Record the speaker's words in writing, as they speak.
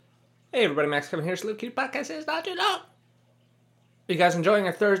Hey everybody, Max Kevin here. Sleep Cute Podcast is not too long. You guys enjoying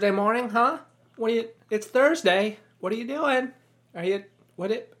your Thursday morning, huh? It's Thursday. What are you doing? I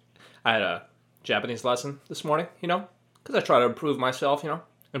had a Japanese lesson this morning, because I try to improve myself,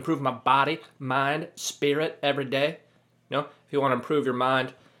 improve my body, mind, spirit every day. If you want to improve your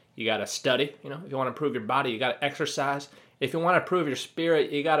mind, you got to study, If you want to improve your body, you got to exercise. If you want to improve your spirit,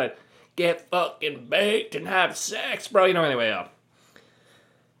 you got to get fucking baked and have sex, bro. Anyway,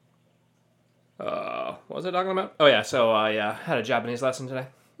 what was I talking about? Oh yeah, so I had a Japanese lesson today.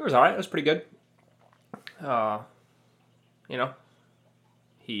 It was alright, it was pretty good.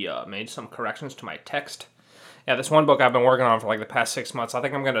 He made some corrections to my text. Yeah, this one book I've been working on for like the past 6 months, I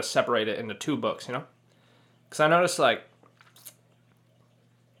think I'm going to separate it into 2 books, Because I noticed like,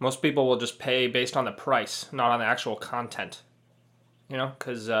 most people will just pay based on the price, not on the actual content.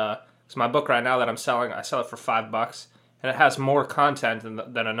 Because my book right now that I'm selling, I sell it for $5. And it has more content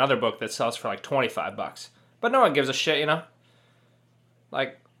than another book that sells for like $25. But no one gives a shit,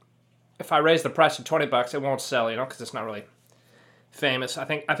 Like, if I raise the price to $20, it won't sell, because it's not really famous. I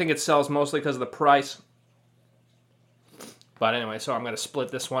think it sells mostly because of the price. But anyway, so I'm going to split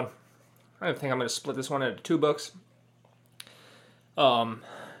this one. I think I'm going to split this one into 2 books. Anyway,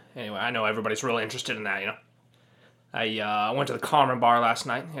 I know everybody's really interested in that, I went to the Carmen Bar last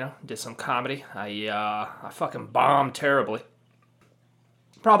night, did some comedy. I fucking bombed terribly.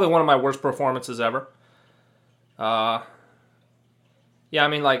 Probably one of my worst performances ever. I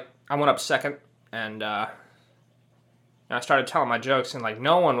went up second, and I started telling my jokes, and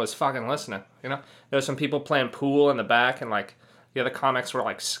no one was fucking listening, There was some people playing pool in the back, and the other comics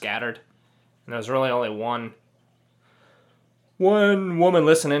were scattered, and there was really only one woman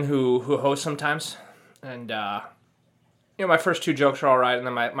listening who hosts sometimes, and my first 2 jokes are all right, and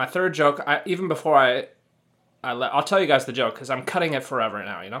then my third joke, even before I'll tell you guys the joke, because I'm cutting it forever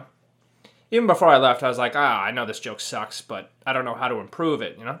now, Even before I left, I was like, I know this joke sucks, but I don't know how to improve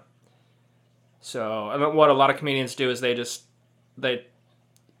it, So, and what a lot of comedians do is they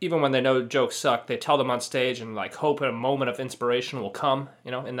even when they know jokes suck, they tell them on stage and hope a moment of inspiration will come,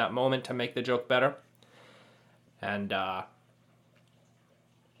 in that moment to make the joke better. And,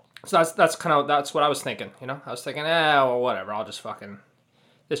 so that's what I was thinking, I was thinking, well, whatever, I'll just fucking,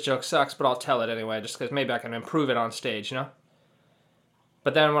 this joke sucks, but I'll tell it anyway, just because maybe I can improve it on stage,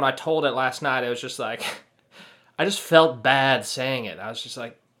 But then when I told it last night, it was just I just felt bad saying it. I was just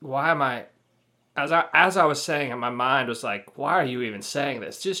like, why am I, as I was saying it, my mind was like, why are you even saying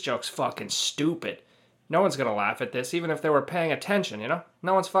this? This joke's fucking stupid. No one's gonna laugh at this, even if they were paying attention,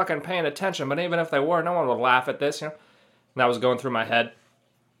 No one's fucking paying attention, but even if they were, no one would laugh at this, And that was going through my head.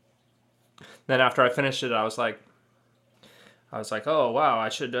 Then after I finished it, I was like, oh wow, I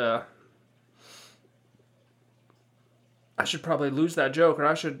should probably lose that joke, or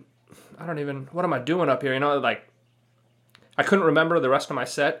what am I doing up here? I couldn't remember the rest of my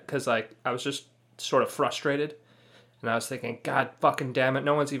set because I was just sort of frustrated, and I was thinking, God fucking damn it,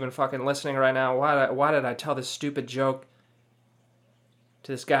 no one's even fucking listening right now. Why did I tell this stupid joke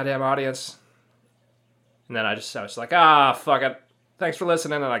to this goddamn audience? And then I was like, fuck it, thanks for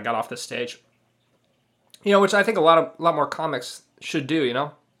listening, and I got off the stage. Which I think a lot more comics should do,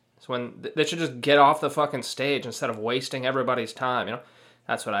 It's when they should just get off the fucking stage instead of wasting everybody's time,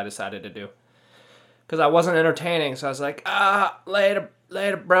 That's what I decided to do. Because I wasn't entertaining, so I was like, later,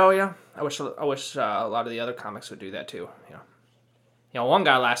 bro, I wish a lot of the other comics would do that too, One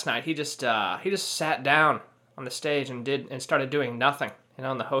guy last night, he just sat down on the stage and started doing nothing,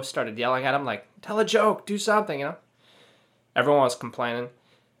 and the host started yelling at him like, tell a joke, do something, Everyone was complaining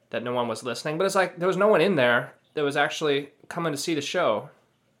that no one was listening, but it's there was no one in there that was actually coming to see the show.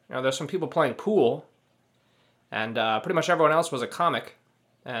 There's some people playing pool, and pretty much everyone else was a comic,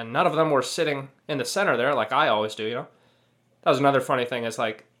 and none of them were sitting in the center there like I always do, That was another funny thing is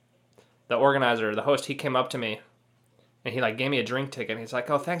the organizer, the host, he came up to me, and he gave me a drink ticket, and he's like,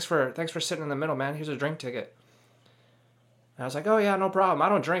 oh, thanks for sitting in the middle, man, here's a drink ticket. And I was like, oh yeah, no problem, I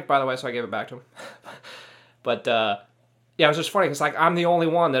don't drink, by the way, so I gave it back to him. But, yeah, it was just funny, because I'm the only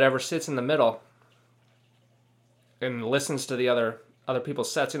one that ever sits in the middle and listens to the other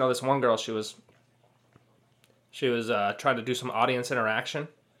people's sets. This one girl, she was trying to do some audience interaction,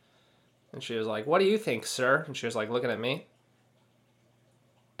 and she was like, what do you think, sir? And she was looking at me,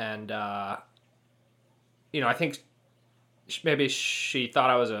 and I think maybe she thought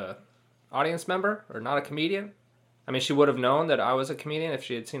I was a audience member or not a comedian. I mean, she would have known that I was a comedian if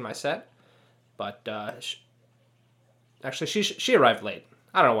she had seen my set, but actually she arrived late.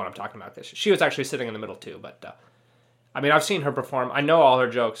 I don't know what I'm talking about, because she was actually sitting in the middle too, but I've seen her perform. I know all her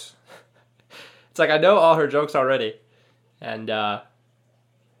jokes. It's I know all her jokes already. And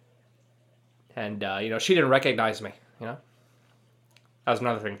And, she didn't recognize me, That was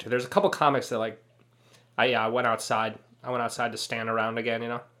another thing, too. There's a couple comics that, like, I went outside. I went outside to stand around again,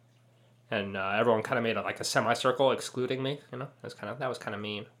 And everyone kind of made a semicircle excluding me, That was kind of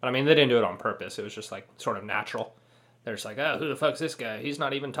mean. But, I mean, they didn't do it on purpose. It was just, like, sort of natural. They're just like, oh, who the fuck's this guy? He's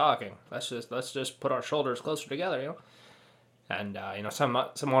not even talking. Let's just put our shoulders closer together, And,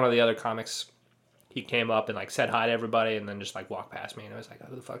 one of the other comics, he came up and, like, said hi to everybody and then just, like, walked past me. And I was like, oh,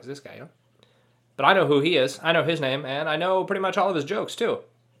 who the fuck is this guy, But I know who he is. I know his name. And I know pretty much all of his jokes, too.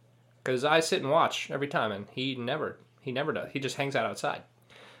 Because I sit and watch every time. And he never does. He just hangs out outside.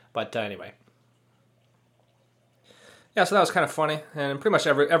 But anyway. Yeah, so that was kind of funny. And pretty much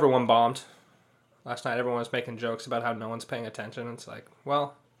everyone bombed. Last night, everyone was making jokes about how no one's paying attention. It's like,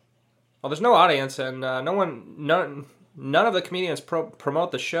 well, there's no audience, and none of the comedians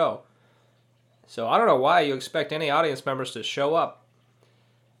promote the show. So I don't know why you expect any audience members to show up.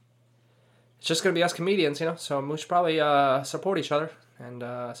 It's just going to be us comedians, So we should probably support each other and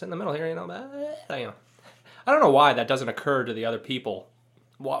sit in the middle here, I don't know why that doesn't occur to the other people.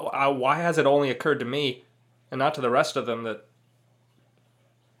 Why has it only occurred to me and not to the rest of them that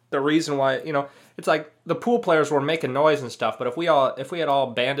the reason why, it's like the pool players were making noise and stuff, but if we had all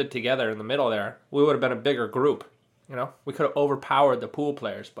banded together in the middle there, we would have been a bigger group, We could have overpowered the pool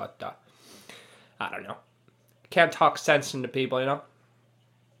players, but I don't know. Can't talk sense into people,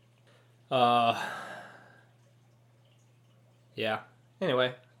 Yeah.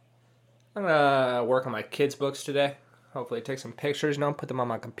 Anyway, I'm gonna work on my kids' books today. Hopefully take some pictures, put them on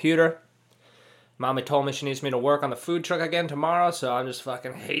my computer. Mommy told me she needs me to work on the food truck again tomorrow, so I'm just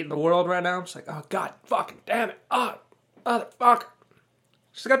fucking hating the world right now. I'm just like, oh, God fucking damn it. Oh, motherfucker.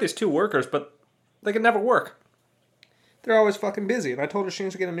 She's got these 2 workers, but they can never work. They're always fucking busy, and I told her she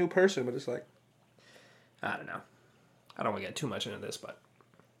needs to get a new person, but it's like, I don't know. I don't want to get too much into this, but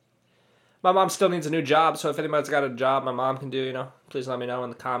my mom still needs a new job, so if anybody's got a job my mom can do, please let me know in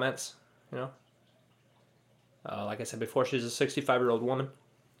the comments, Like I said before, she's a 65-year-old woman.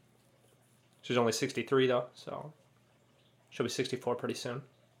 She's only 63, though, so she'll be 64 pretty soon.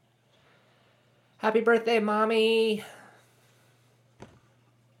 Happy birthday, Mommy!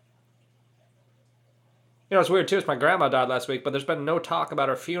 It's weird, too. It's my grandma died last week, but there's been no talk about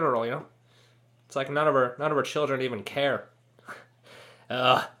her funeral, It's like none of her children even care.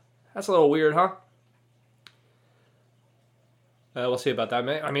 That's a little weird, huh? We'll see about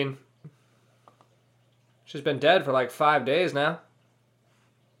that. I mean, she's been dead for like 5 days now.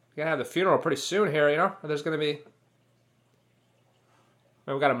 We're gonna have the funeral pretty soon here, There's gonna be.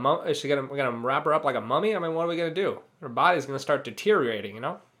 We got we're gonna wrap her up like a mummy. I mean, what are we gonna do? Her body's gonna start deteriorating,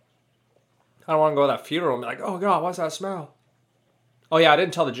 I don't want to go to that funeral and be like, oh God, what's that smell? Oh yeah, I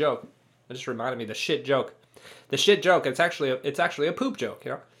didn't tell the joke. It just reminded me the shit joke. The shit joke. It's actually a poop joke,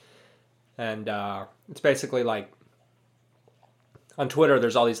 And it's basically like on Twitter.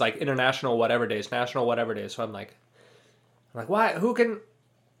 There's all these like international whatever days, national whatever days. So I'm like, why?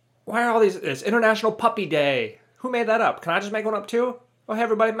 Why are all these? It's International Puppy Day. Who made that up? Can I just make one up too? Oh, hey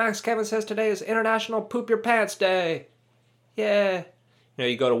everybody, Max Kevin says today is International Poop Your Pants Day. Yeah.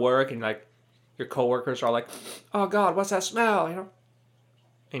 You go to work and like your coworkers are like, oh God, what's that smell?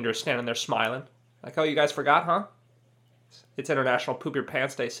 And you're standing there smiling. Like, oh, you guys forgot, huh? It's International Poop Your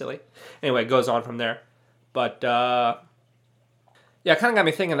Pants Day, silly. Anyway, it goes on from there. But, yeah, it kind of got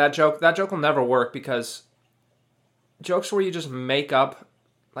me thinking that joke will never work because jokes where you just make up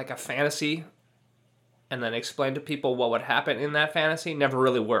like a fantasy and then explain to people what would happen in that fantasy never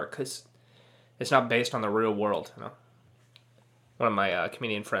really work because it's not based on the real world. One of my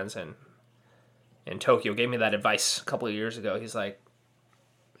comedian friends in Tokyo gave me that advice a couple of years ago. He's like,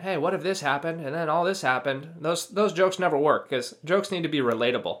 hey, what if this happened and then all this happened? Those jokes never work because jokes need to be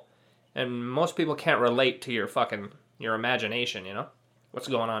relatable. And most people can't relate to your imagination, What's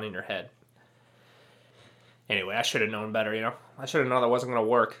going on in your head. Anyway, I should have known better, I should have known that wasn't going to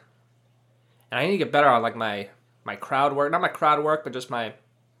work. And I need to get better on like my crowd work. Not my crowd work, but just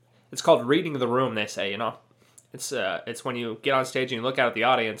it's called reading the room, they say, It's when you get on stage and you look out at the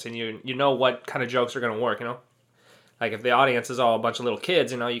audience and you know what kind of jokes are going to work, Like if the audience is all a bunch of little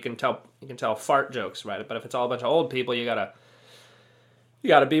kids, you can tell fart jokes, right? But if it's all a bunch of old people, you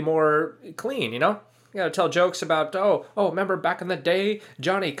gotta be more clean, You gotta tell jokes about remember back in the day,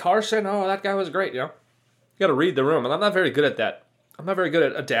 Johnny Carson? Oh, that guy was great, You gotta read the room, and I'm not very good at that. I'm not very good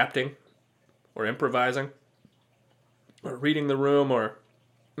at adapting, or improvising, or reading the room, or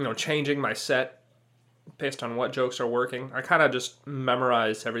changing my set based on what jokes are working. I kind of just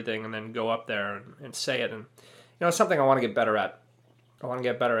memorize everything and then go up there and say it and. It's something I want to get better at. I want to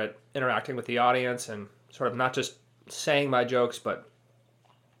get better at interacting with the audience and sort of not just saying my jokes, but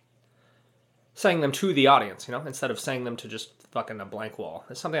saying them to the audience, instead of saying them to just fucking a blank wall.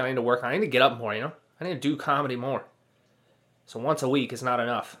 It's something I need to work on. I need to get up more, I need to do comedy more. So once a week is not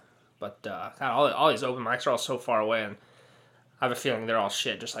enough. But God, all these open mics are all so far away, and I have a feeling they're all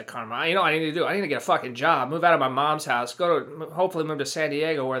shit, just like karma. You know what I need to do? I need to get a fucking job, move out of my mom's house, hopefully move to San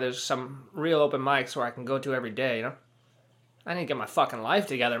Diego where there's some real open mics where I can go to every day, I need to get my fucking life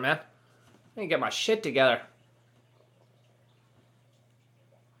together, man. I need to get my shit together.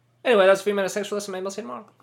 Anyway, that's 3 minutes. Thanks for listening. Maybe I'll see you tomorrow.